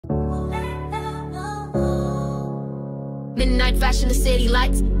Midnight fashion, the city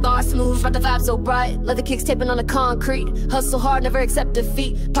lights. Bar smooth, ride the vibe so bright. Leather kicks taping on the concrete. Hustle hard, never accept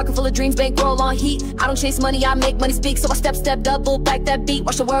defeat. Pocket full of dreams, bankroll on heat. I don't chase money, I make money speak. So I step, double back that beat.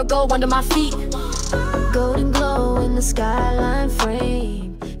 Watch the world go under my feet. Golden glow in the skyline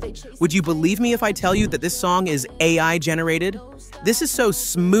frame. Would you believe me if I tell you that this song is AI generated? This is so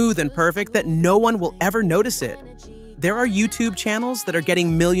smooth and perfect that no one will ever notice it. There are YouTube channels that are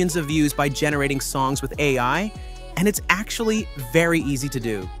getting millions of views by generating songs with AI, and it's actually very easy to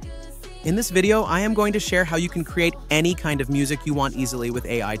do. In this video, I am going to share how you can create any kind of music you want easily with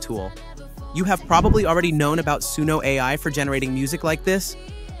AI tool. You have probably already known about Suno AI for generating music like this,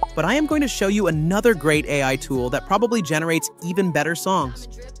 but I am going to show you another great AI tool that probably generates even better songs.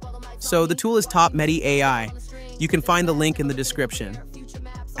 So the tool is TopMediAi AI. You can find the link in the description.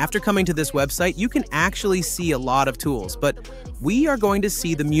 After coming to this website, you can actually see a lot of tools, but we are going to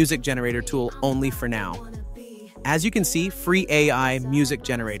see the music generator tool only for now. As you can see, free AI music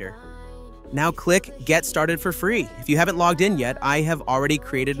generator. Now click Get Started for free. If you haven't logged in yet, I have already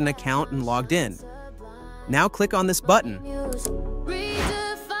created an account and logged in. Now click on this button.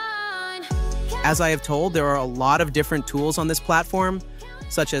 As I have told, there are a lot of different tools on this platform,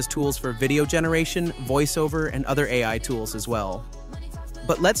 such as tools for video generation, voiceover, and other AI tools as well.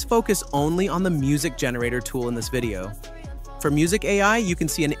 But let's focus only on the music generator tool in this video. For music AI, you can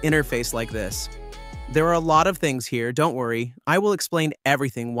see an interface like this. There are a lot of things here, don't worry. I will explain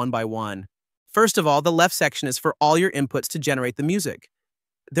everything one by one. First of all, the left section is for all your inputs to generate the music.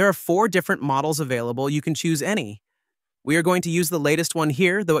 There are 4 different models available, you can choose any. We are going to use the latest one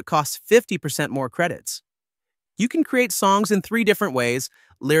here, though it costs 50% more credits. You can create songs in 3 different ways: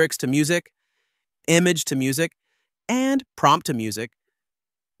 lyrics to music, image to music, and prompt to music.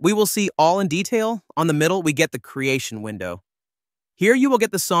 We will see all in detail. On the middle, we get the creation window. Here you will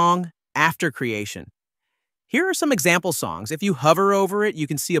get the song after creation. Here are some example songs. If you hover over it, you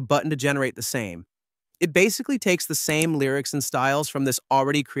can see a button to generate the same. It basically takes the same lyrics and styles from this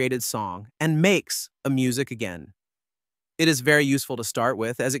already created song and makes a music again. It is very useful to start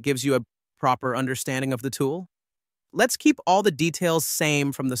with as it gives you a proper understanding of the tool. Let's keep all the details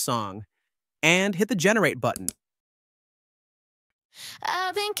same from the song and hit the generate button.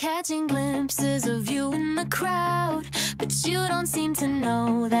 I've been catching glimpses of you in the crowd, but you don't seem to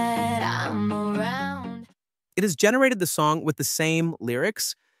know that I'm around. It has generated the song with the same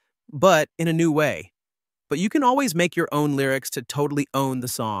lyrics, but in a new way. But you can always make your own lyrics to totally own the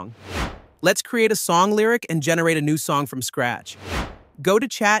song. Let's create a song lyric and generate a new song from scratch. Go to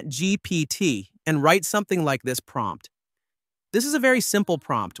ChatGPT and write something like this prompt. This is a very simple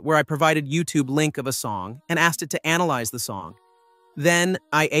prompt where I provided YouTube link of a song and asked it to analyze the song. Then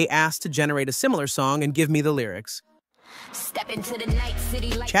I asked to generate a similar song and give me the lyrics. Step into the night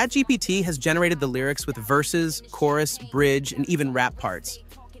city like ChatGPT has generated the lyrics with verses, chorus, bridge, and even rap parts.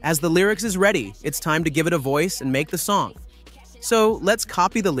 As the lyrics is ready, it's time to give it a voice and make the song. So let's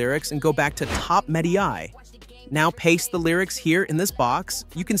copy the lyrics and go back to TopMediAi. Now paste the lyrics here in this box.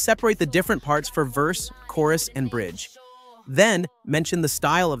 You can separate the different parts for verse, chorus, and bridge. Then mention the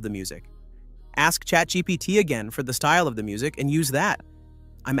style of the music. Ask ChatGPT again for the style of the music and use that.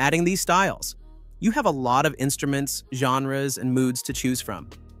 I'm adding these styles. You have a lot of instruments, genres, and moods to choose from.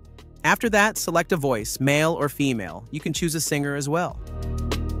 After that, select a voice, male or female. You can choose a singer as well.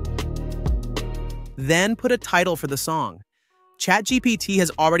 Then put a title for the song. ChatGPT has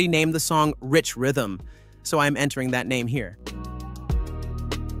already named the song Rich Rhythm, so I'm entering that name here.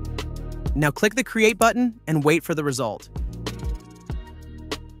 Now click the Create button and wait for the result.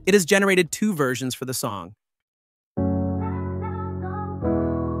 It has generated 2 versions for the song.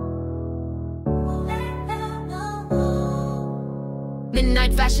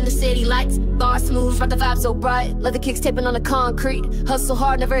 midnight fashion, the city lights. Bar smooth, ride the vibe so bright. Leather kicks taping on the concrete. Hustle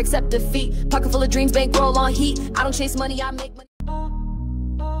hard, never accept defeat. Pocket full of dreams, bankroll on heat. I don't chase money, I make money.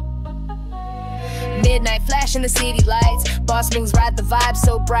 Midnight flash in the city lights. Boss moves, ride the vibe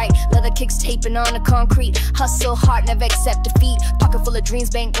so bright. Leather kicks taping on the concrete. Hustle hard, never accept defeat. Pocket full of dreams,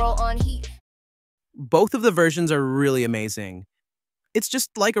 bankroll on heat. Both of the versions are really amazing. It's just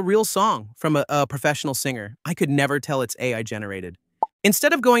like a real song from a professional singer. I could never tell it's AI generated.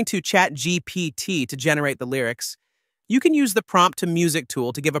 Instead of going to ChatGPT to generate the lyrics, you can use the prompt to music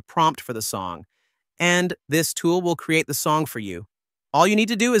tool to give a prompt for the song. And this tool will create the song for you. All you need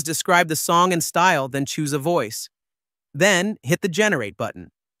to do is describe the song and style, then choose a voice. Then hit the generate button.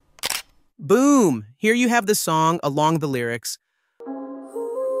 Boom! Here you have the song along the lyrics.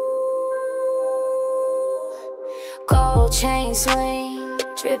 Gold chain swing,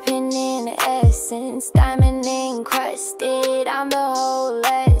 dripping in essence, diamond encrusted, I'm the whole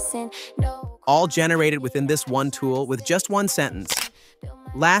lesson. No. all generated within this one tool with just one sentence.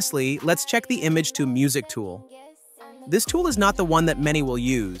 Lastly, let's check the Image to Music tool. This tool is not the one that many will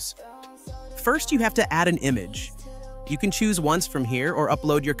use. First, you have to add an image. You can choose once from here or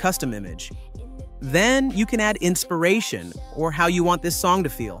upload your custom image. Then you can add inspiration or how you want this song to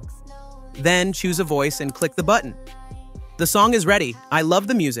feel. Then choose a voice and click the button. The song is ready. I love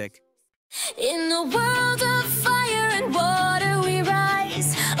the music. In the world of fire and water we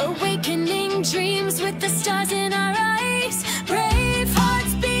rise, awakening dreams with the stars in our eyes. Brave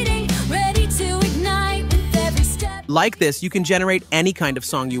hearts beating, ready to ignite with every step. Like this, you can generate any kind of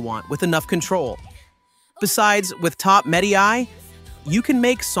song you want with enough control. Besides, with TopMediAi, you can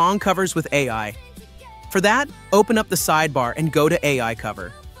make song covers with AI. For that, open up the sidebar and go to AI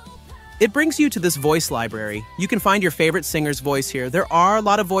Cover. It brings you to this voice library. You can find your favorite singer's voice here. There are a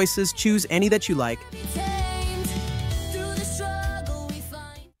lot of voices. Choose any that you like.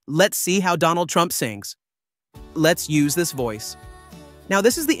 Let's see how Donald Trump sings. Let's use this voice. Now,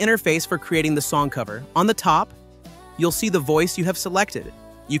 this is the interface for creating the song cover. On the top, you'll see the voice you have selected.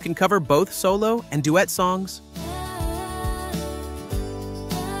 You can cover both solo and duet songs.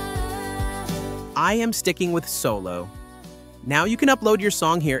 I am sticking with solo. Now you can upload your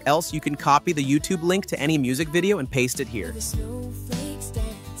song here, else you can copy the YouTube link to any music video and paste it here.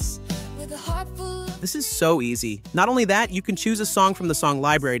 This is so easy. Not only that, you can choose a song from the song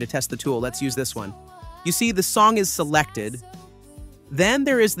library to test the tool. Let's use this one. You see, the song is selected. Then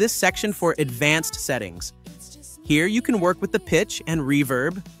there is this section for advanced settings. Here you can work with the pitch and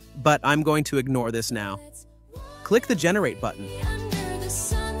reverb, but I'm going to ignore this now. Click the Generate button.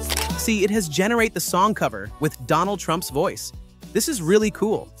 See, it has generate the song cover with Donald Trump's voice. This is really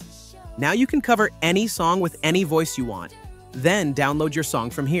cool. Now you can cover any song with any voice you want. Then download your song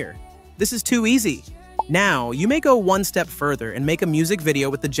from here. This is too easy. Now, you may go one step further and make a music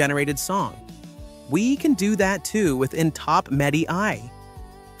video with the generated song. We can do that too within TopMediAi.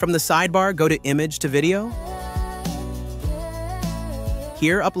 From the sidebar, go to Image to Video.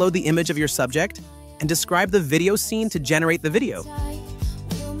 Here, upload the image of your subject and describe the video scene to generate the video.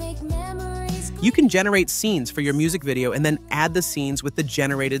 You can generate scenes for your music video and then add the scenes with the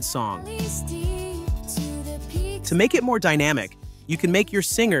generated song. To make it more dynamic, you can make your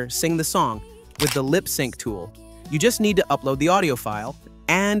singer sing the song with the lip sync tool. You just need to upload the audio file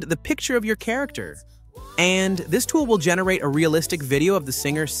and the picture of your character. And this tool will generate a realistic video of the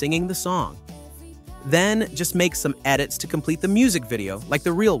singer singing the song. Then just make some edits to complete the music video, like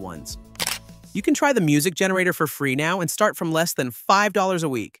the real ones. You can try the music generator for free now and start from less than $5 a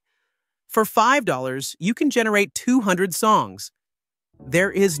week. For $5, you can generate 200 songs.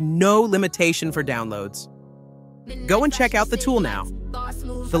 There is no limitation for downloads. Go and check out the tool now.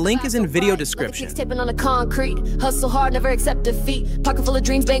 The link is in video description. Taping on the concrete, hustle hard, never accept defeat. Pocket full of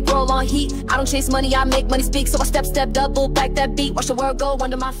dreams, bankroll on heat. I don't chase money, I make money speak. So I step, double back that beat. Watch the world go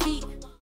under my feet.